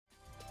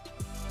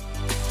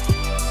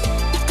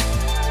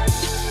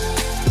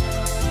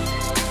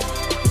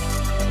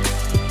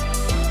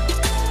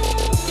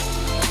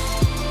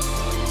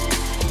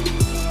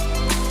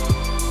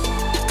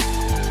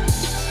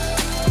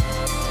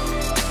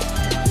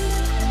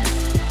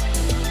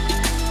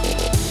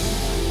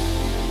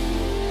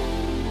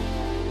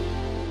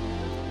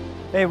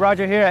Hey,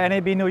 Roger here at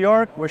NAB New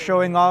York. We're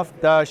showing off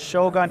the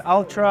Shogun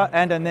Ultra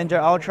and the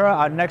Ninja Ultra,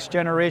 our next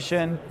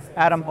generation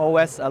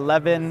Atomos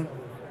 11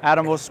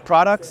 Atomos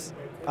products.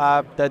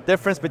 The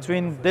difference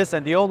between this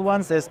and the old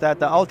ones is that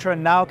the Ultra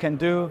now can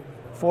do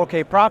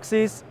 4K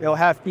proxies. It'll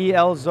have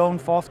EL zone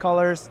false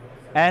colors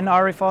and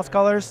RA false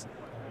colors,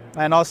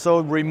 and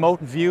also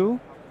RemoteView,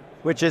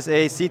 which is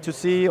a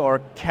C2C or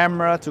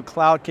camera to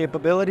cloud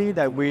capability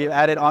that we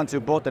added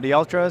onto both of the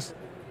Ultras.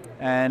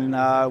 And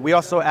we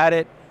also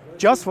added,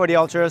 just for the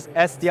Ultras,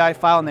 SDI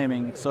file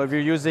naming. So if you're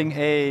using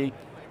a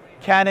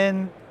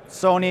Canon,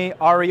 Sony,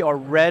 RE, or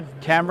RED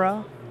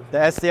camera, the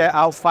SDI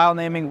out file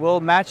naming will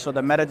match, so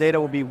the metadata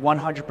will be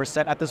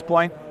 100% at this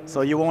point.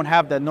 So you won't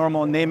have the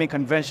normal naming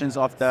conventions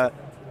of the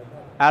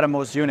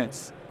Atomos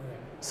units.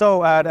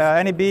 So at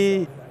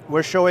NAB,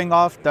 we're showing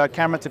off the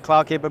camera to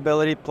cloud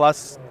capability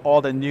plus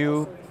all the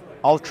new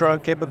Ultra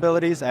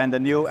capabilities and the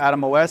new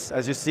Atomos.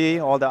 As you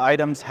see, all the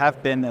items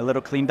have been a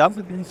little cleaned up,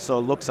 so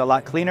it looks a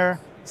lot cleaner.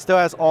 Still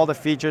has all the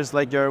features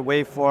like your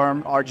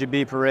waveform,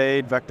 RGB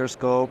parade, vector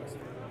scope,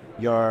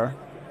 your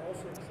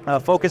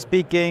focus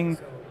peaking,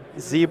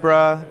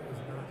 zebra,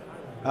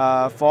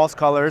 false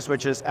colors,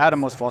 which is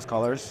Atomos false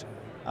colors,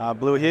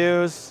 blue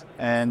hues,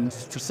 and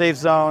safe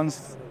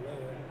zones.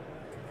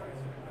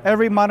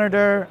 Every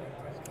monitor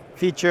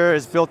feature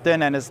is built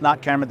in and it's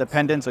not camera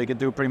dependent, so you can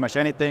do pretty much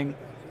anything.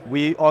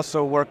 We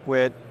also work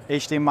with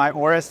HDMI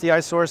or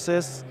SDI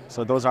sources,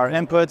 so those are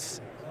inputs.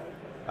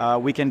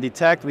 We can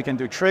detect, we can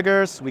do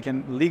triggers, we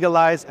can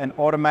legalize an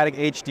automatic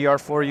HDR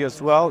for you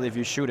as well if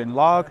you shoot in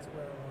log.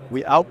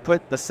 We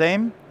output the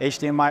same,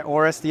 HDMI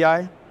or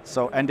SDI,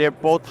 and they're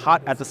both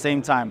hot at the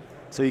same time.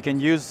 So you can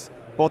use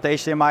both the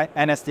HDMI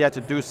and SDI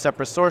to do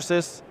separate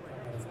sources.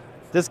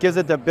 This gives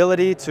it the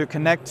ability to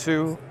connect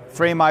to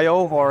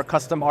Frame.io or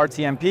custom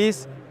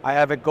RTMPs. I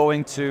have it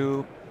going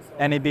to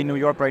NAB New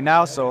York right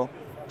now, so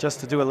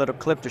just to do a little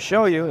clip to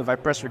show you, if I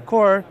press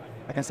record,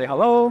 I can say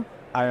hello,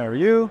 how are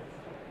you?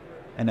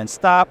 And then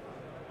stop.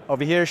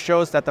 Over here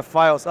shows that the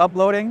file is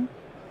uploading,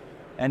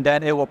 and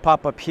then it will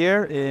pop up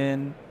here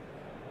in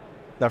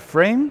the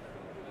frame.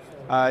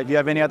 If you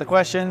have any other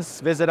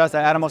questions, visit us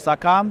at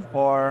atomos.com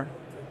or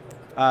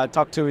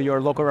talk to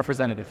your local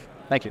representative.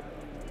 Thank you.